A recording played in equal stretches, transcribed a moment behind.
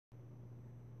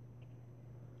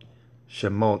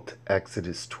Shemot,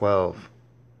 Exodus 12.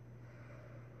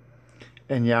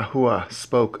 And Yahuwah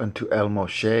spoke unto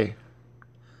Moshe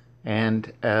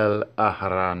and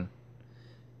Aharon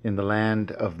in the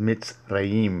land of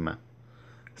Mitzrayim,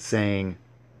 saying,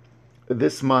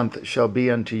 This month shall be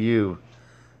unto you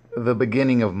the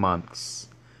beginning of months.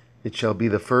 It shall be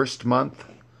the first month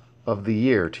of the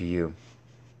year to you.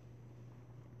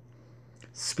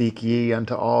 Speak ye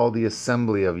unto all the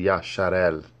assembly of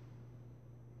Yasharel,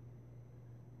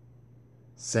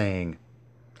 saying,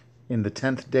 In the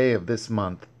 10th day of this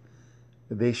month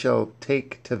they shall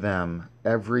take to them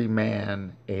every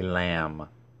man a lamb,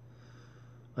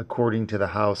 according to the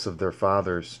house of their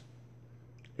fathers,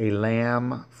 a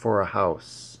lamb for a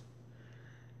house.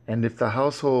 And if the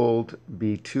household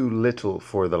be too little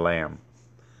for the lamb,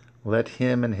 let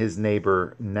him and his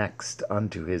neighbor next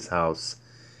unto his house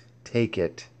take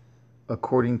it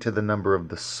according to the number of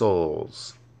the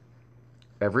souls.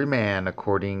 Every man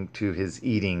according to his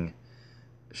eating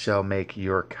shall make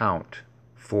your count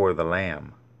for the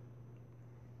lamb.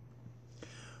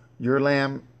 Your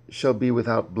lamb shall be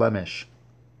without blemish,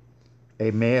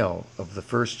 a male of the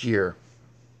first year.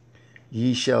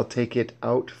 Ye shall take it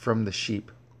out from the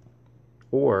sheep,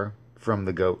 or from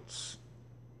the goats,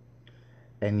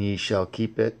 and ye shall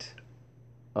keep it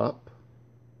up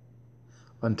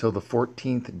until the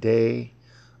 14th day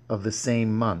of the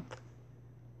same month.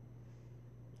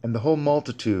 And the whole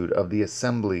multitude of the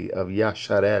assembly of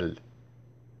Yasharel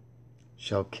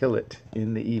shall kill it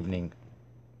in the evening.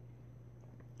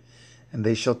 And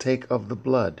they shall take of the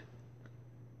blood,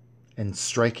 and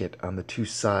strike it on the two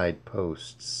side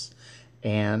posts,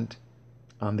 and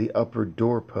on the upper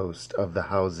doorpost of the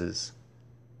houses,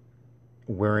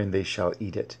 wherein they shall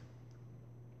eat it.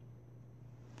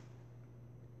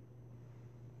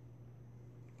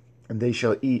 And they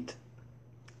shall eat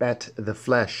at the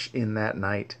flesh in that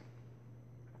night,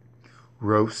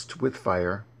 roast with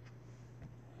fire,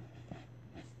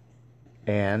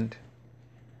 and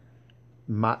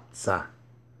matzah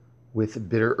with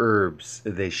bitter herbs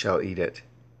they shall eat it.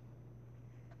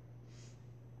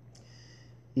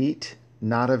 Eat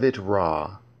not of it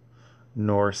raw,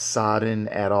 nor sodden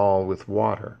at all with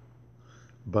water,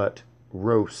 but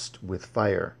roast with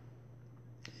fire,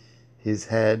 his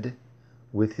head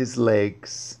with his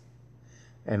legs,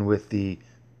 and with the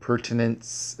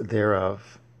purtenance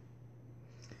thereof.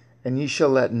 And ye shall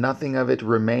let nothing of it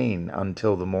remain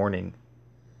until the morning.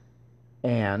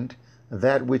 And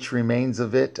that which remains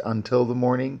of it until the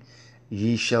morning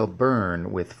ye shall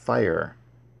burn with fire.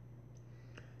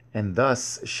 And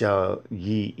thus shall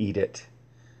ye eat it,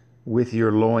 with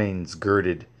your loins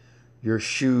girded, your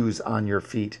shoes on your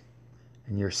feet,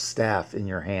 and your staff in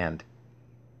your hand.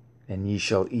 And ye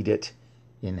shall eat it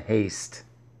in haste.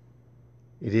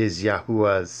 It is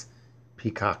Yahuwah's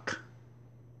Pikach.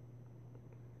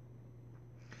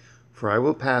 For I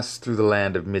will pass through the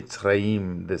land of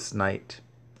Mitzrayim this night,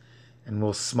 and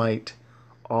will smite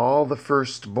all the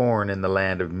firstborn in the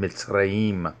land of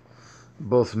Mitzrayim,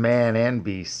 both man and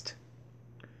beast.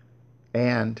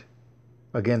 And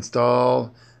against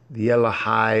all the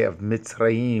Elahai of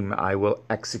Mitzrayim I will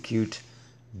execute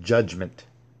judgment.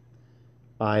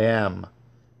 I am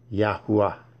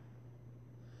Yahuwah.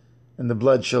 And the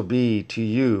blood shall be to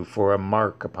you for a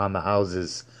mark upon the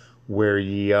houses where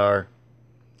ye are.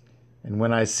 And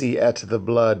when I see at the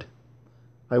blood,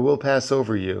 I will pass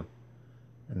over you,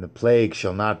 and the plague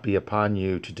shall not be upon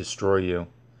you to destroy you,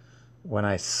 when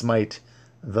I smite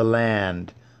the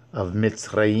land of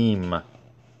Mitzrayim.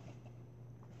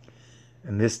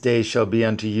 And this day shall be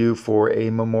unto you for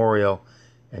a memorial,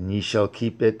 and ye shall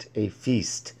keep it a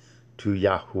feast to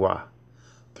Yahuwah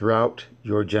throughout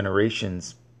your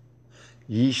generations.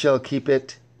 Ye shall keep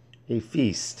it a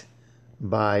feast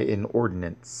by an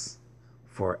ordinance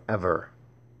forever.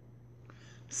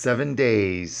 7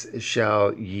 days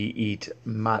shall ye eat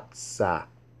matzah.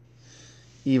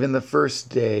 Even the first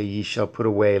day ye shall put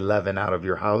away leaven out of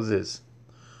your houses.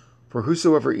 For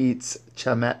whosoever eats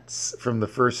chametz from the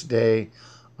first day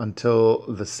until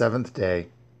the 7th day,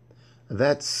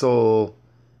 that soul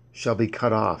shall be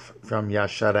cut off from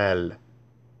Yasharel.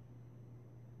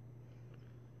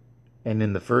 And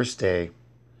in the first day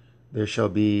there shall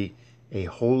be a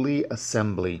holy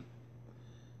assembly,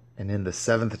 and in the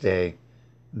 7th day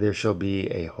there shall be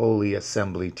a holy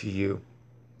assembly to you.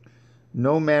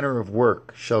 No manner of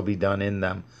work shall be done in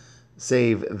them,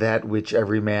 save that which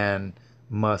every man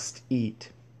must eat.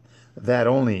 That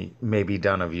only may be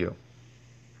done of you.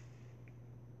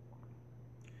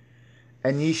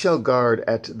 And ye shall guard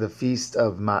at the feast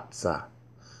of matzah,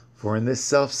 for in this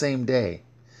selfsame day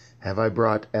have I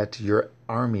brought at your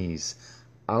armies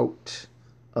out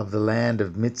of the land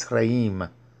of Mitzrayim.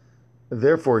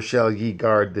 Therefore shall ye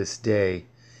guard this day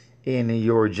in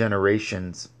your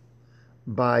generations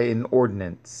by an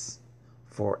ordinance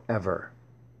forever.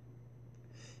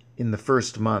 In the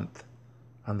 1st month,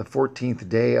 on the 14th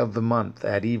day of the month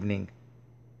at evening,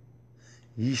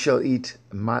 ye shall eat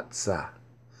matzah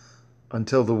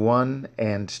until the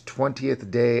 21st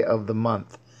day of the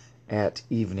month at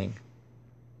evening.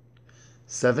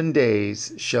 7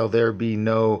 days shall there be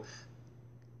no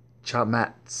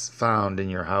chametz found in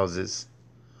your houses.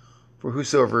 For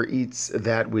whosoever eats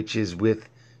that which is with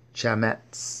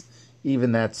chametz,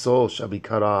 even that soul shall be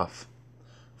cut off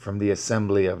from the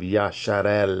assembly of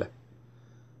Yasharel,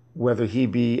 whether he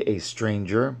be a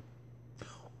stranger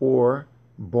or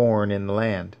born in the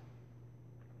land.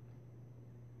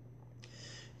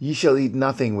 Ye shall eat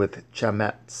nothing with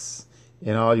chametz.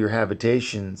 In all your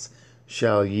habitations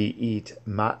shall ye eat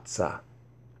matzah.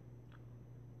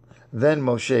 Then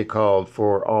Moshe called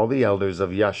for all the elders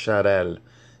of Yasharel,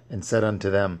 and said unto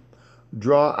them,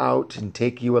 Draw out and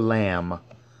take you a lamb,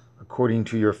 according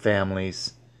to your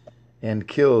families, and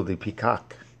kill the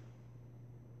peacock.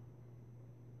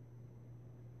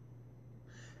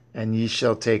 And ye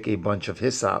shall take a bunch of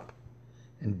hyssop,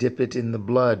 and dip it in the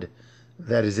blood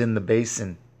that is in the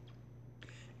basin,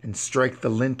 and strike the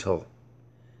lintel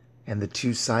and the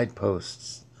 2 side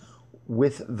posts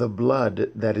with the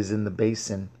blood that is in the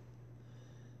basin.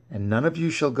 And none of you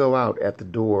shall go out at the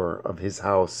door of his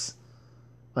house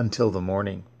until the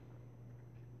morning.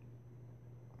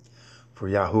 For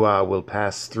Yahuwah will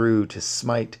pass through to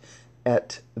smite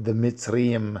at the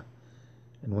Mitzrayim,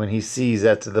 and when he sees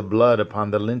at the blood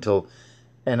upon the lintel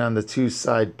and on the 2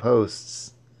 side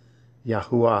posts,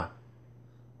 Yahuwah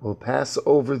will pass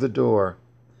over the door,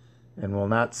 and will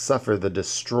not suffer the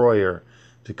destroyer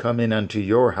to come in unto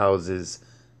your houses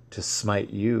to smite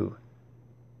you.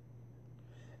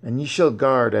 And ye shall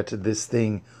guard at this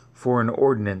thing for an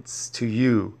ordinance to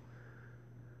you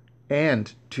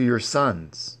and to your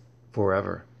sons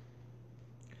forever.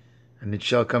 And it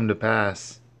shall come to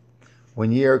pass,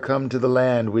 when ye are come to the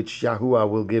land which Yahuwah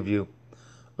will give you,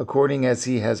 according as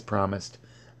he has promised,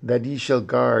 that ye shall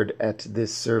guard at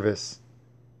this service.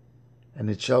 And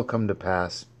it shall come to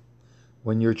pass,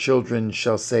 when your children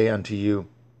shall say unto you,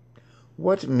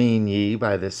 What mean ye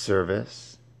by this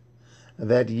service?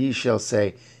 That ye shall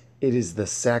say, It is the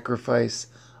sacrifice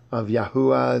of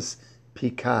Yahuwah's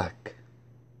peacock,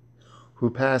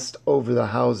 who passed over the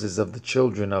houses of the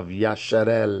children of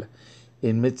Yasharel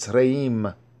in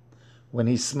Mitzrayim, when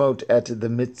he smote at the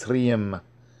Mitzrayim,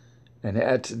 and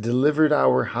had delivered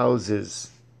our houses.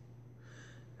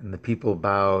 And the people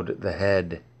bowed the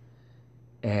head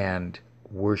and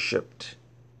worshipped.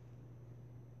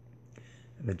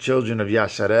 And the children of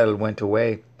Yasharel went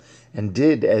away, and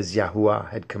did as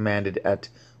Yahuwah had commanded at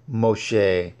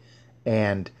Moshe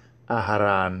and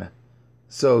Aharon,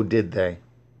 so did they.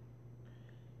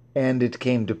 And it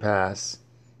came to pass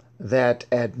that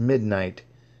at midnight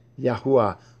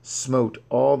Yahuwah smote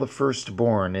all the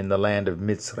firstborn in the land of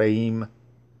Mitzrayim,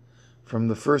 from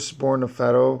the firstborn of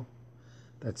Pharaoh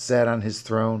that sat on his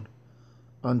throne,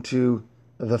 unto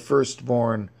the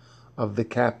firstborn of the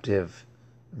captive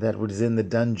that was in the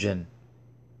dungeon,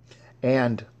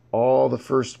 and all the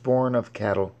firstborn of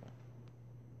cattle.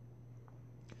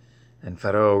 And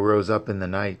Pharaoh rose up in the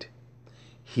night,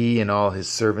 he and all his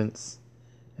servants,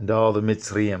 and all the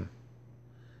Mitzrayim.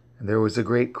 And there was a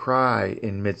great cry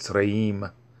in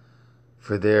Mitzrayim,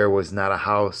 for there was not a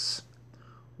house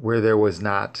where there was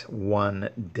not one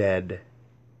dead.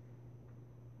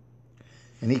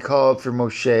 And he called for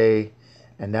Moshe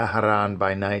and Aharon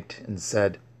by night, and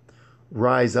said,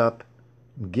 Rise up,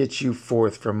 and get you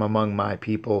forth from among my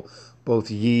people, both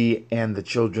ye and the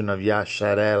children of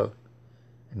Yasharel,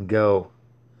 and go,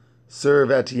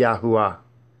 serve at Yahuwah,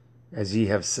 as ye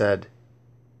have said.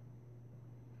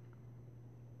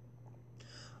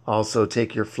 Also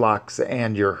take your flocks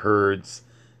and your herds,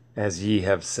 as ye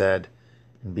have said,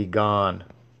 and be gone.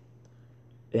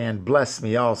 And bless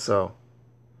me also.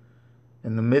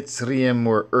 And the Mitzrayim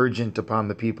were urgent upon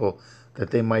the people,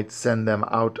 that they might send them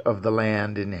out of the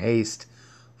land in haste,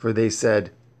 for they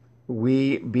said,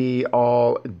 We be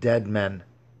all dead men.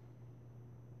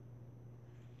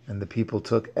 And the people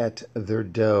took at their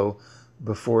dough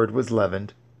before it was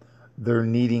leavened, their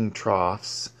kneading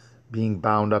troughs being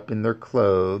bound up in their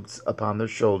clothes upon their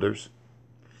shoulders.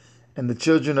 And the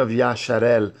children of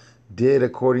Yasharel did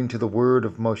according to the word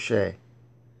of Moshe.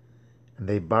 And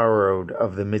they borrowed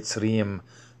of the Mitzrayim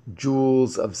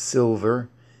jewels of silver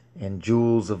and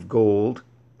jewels of gold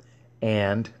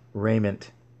and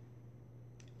raiment.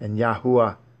 And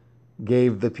Yahuwah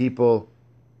gave the people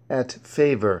at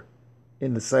favor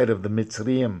in the sight of the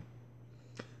Mitzrayim,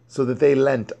 so that they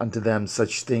lent unto them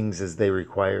such things as they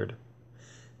required,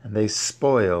 and they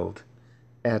spoiled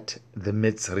at the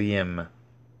Mitzrayim.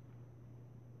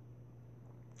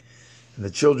 And the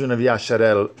children of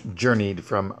Yasharel journeyed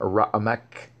from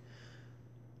Ra'amek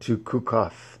to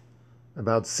Kukoth,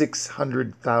 about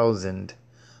 600,000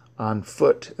 on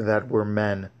foot that were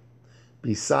men,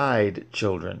 beside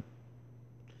children.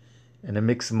 And a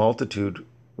mixed multitude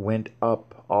went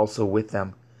up also with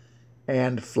them,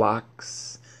 and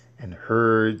flocks and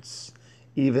herds,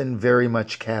 even very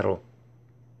much cattle.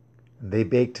 And they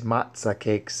baked matzah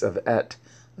cakes of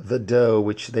the dough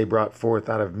which they brought forth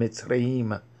out of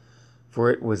Mitzrayim,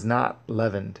 for it was not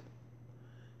leavened,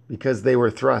 because they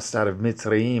were thrust out of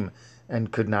Mitzrayim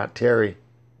and could not tarry.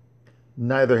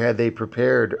 Neither had they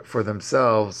prepared for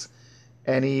themselves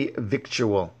any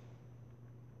victual.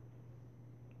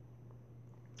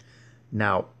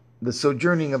 Now the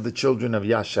sojourning of the children of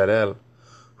Yasharel,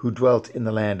 who dwelt in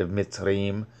the land of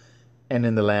Mitzrayim and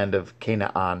in the land of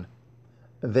Canaan,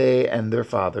 they and their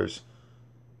fathers,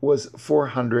 was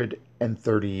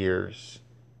 430 years.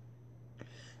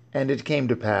 And it came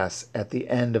to pass at the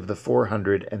end of the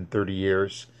 430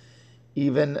 years,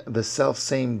 even the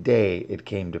selfsame day it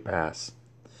came to pass,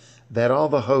 that all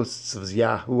the hosts of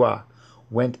Yahuwah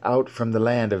went out from the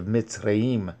land of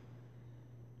Mitzrayim.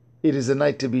 It is a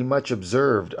night to be much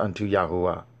observed unto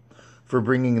Yahuwah, for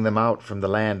bringing them out from the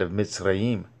land of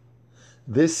Mitzrayim.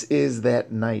 This is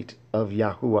that night of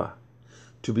Yahuwah,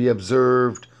 to be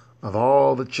observed of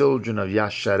all the children of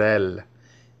Yasharel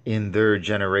in their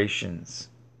generations.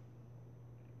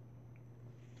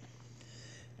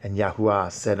 And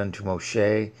Yahuwah said unto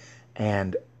Moshe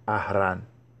and Aharon,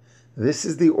 This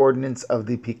is the ordinance of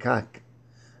the Pikach,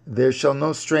 there shall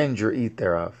no stranger eat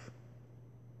thereof.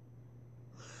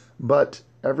 But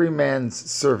every man's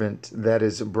servant that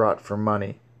is brought for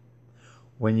money,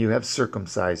 when you have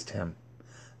circumcised him,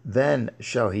 then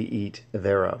shall he eat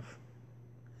thereof.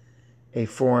 A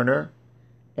foreigner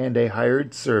and a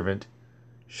hired servant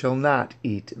shall not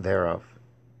eat thereof.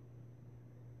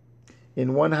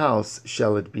 In one house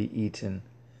shall it be eaten.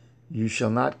 You shall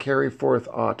not carry forth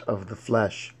aught of the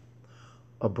flesh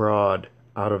abroad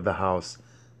out of the house,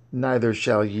 neither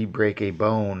shall ye break a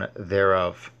bone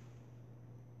thereof.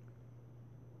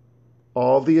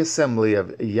 All the assembly of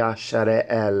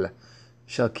Yasharel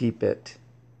shall keep it.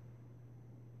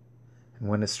 And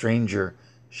when a stranger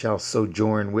shall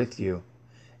sojourn with you,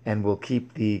 and will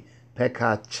keep the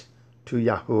Pekach to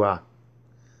Yahuwah,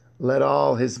 let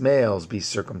all his males be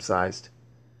circumcised,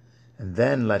 and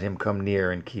then let him come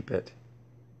near and keep it.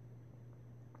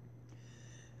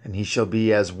 And he shall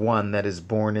be as one that is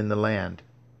born in the land.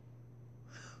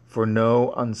 For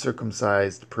no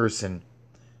uncircumcised person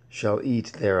shall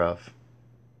eat thereof.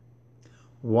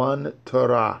 1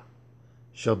 Torah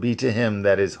shall be to him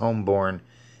that is homeborn,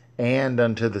 and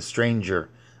unto the stranger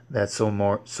that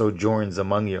sojourns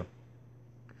among you.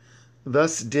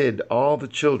 Thus did all the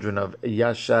children of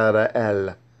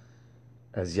Yasharel,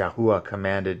 as Yahuwah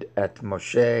commanded at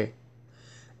Moshe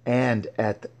and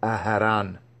at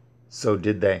Aharon, so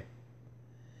did they.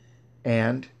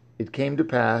 And it came to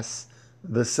pass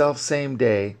the selfsame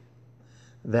day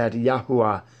that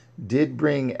Yahuwah did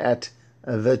bring at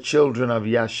the children of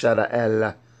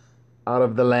Yasharel out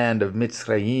of the land of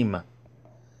Mitzrayim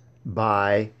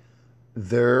by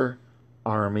their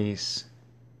armies.